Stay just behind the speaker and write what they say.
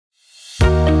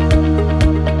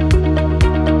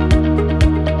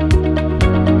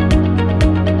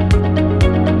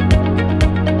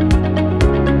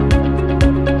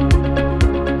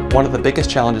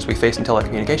biggest challenges we face in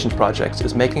telecommunications projects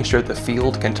is making sure the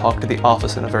field can talk to the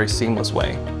office in a very seamless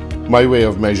way. My way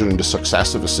of measuring the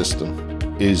success of a system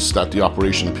is that the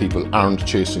operation people aren't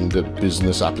chasing the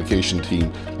business application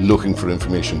team looking for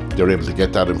information. They're able to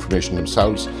get that information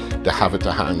themselves, they have it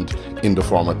to hand in the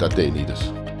format that they need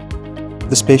it.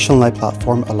 The Spatial Analyse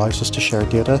platform allows us to share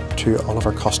data to all of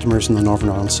our customers in the Northern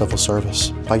Ireland Civil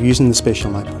Service. By using the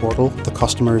Spatial Analyse portal, the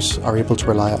customers are able to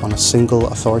rely on a single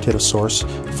authoritative source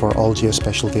for all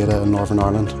geospatial data in Northern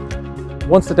Ireland.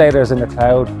 Once the data is in the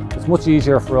cloud, it's much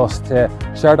easier for us to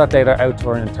share that data out to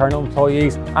our internal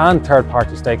employees and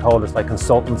third-party stakeholders like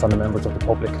consultants and the members of the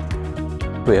public.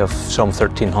 We have some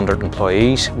 1,300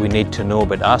 employees. We need to know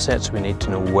about assets, we need to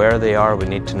know where they are, we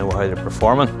need to know how they're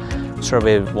performing.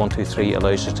 Survey 123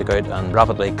 allows us to go out and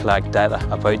rapidly collect data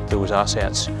about those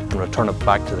assets and return it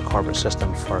back to the corporate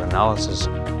system for analysis.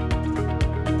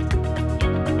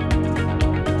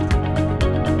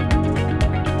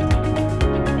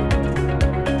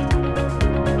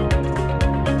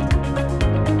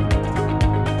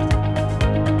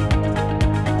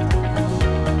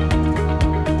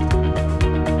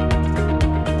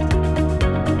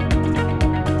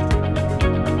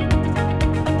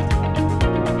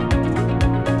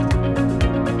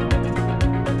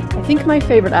 I think my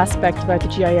favourite aspect about the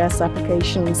GIS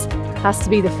applications has to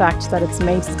be the fact that it's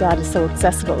made the data so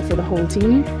accessible for the whole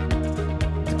team.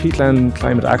 The Peatland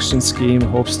Climate Action Scheme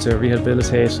hopes to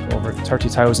rehabilitate over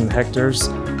 30,000 hectares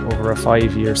over a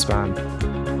 5-year span.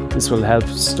 This will help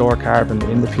store carbon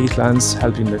in the peatlands,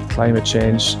 helping the climate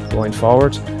change going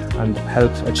forward and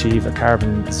help achieve a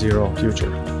carbon zero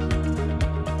future.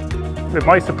 It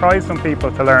might surprise some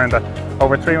people to learn that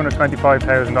over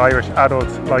 325,000 Irish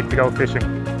adults like to go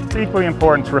fishing. It's equally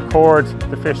important to record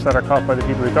the fish that are caught by the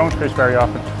people who don't fish very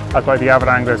often as by the avid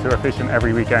anglers who are fishing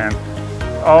every weekend.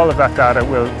 All of that data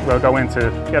will go into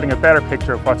getting a better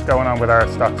picture of what's going on with our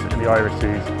stocks in the Irish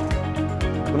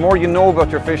seas. The more you know about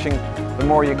your fishing, the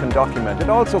more you can document. It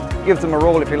also gives them a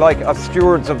role, if you like, of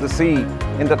stewards of the sea,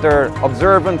 in that they're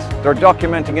observant, they're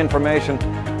documenting information,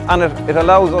 and it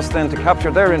allows us then to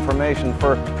capture their information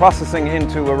for processing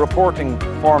into a reporting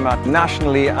format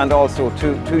nationally and also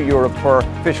to Europe for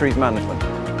fisheries management.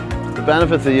 The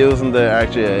benefits of using the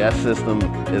ArcGIS system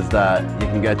is that you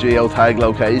can get geotag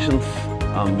locations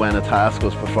on when a task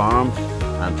was performed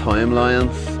and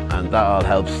timelines, and that all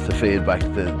helps to feed back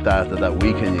the data that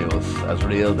we can use as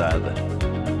real data.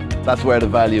 That's where the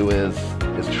value is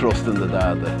trusting the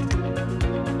data.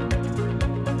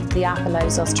 The app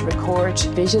allows us to record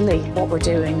visually what we're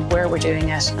doing, where we're doing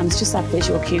it, and it's just that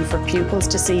visual cue for pupils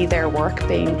to see their work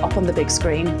being up on the big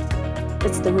screen.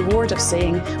 It's the reward of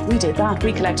seeing, we did that,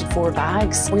 we collected 4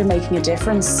 bags, we're making a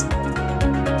difference.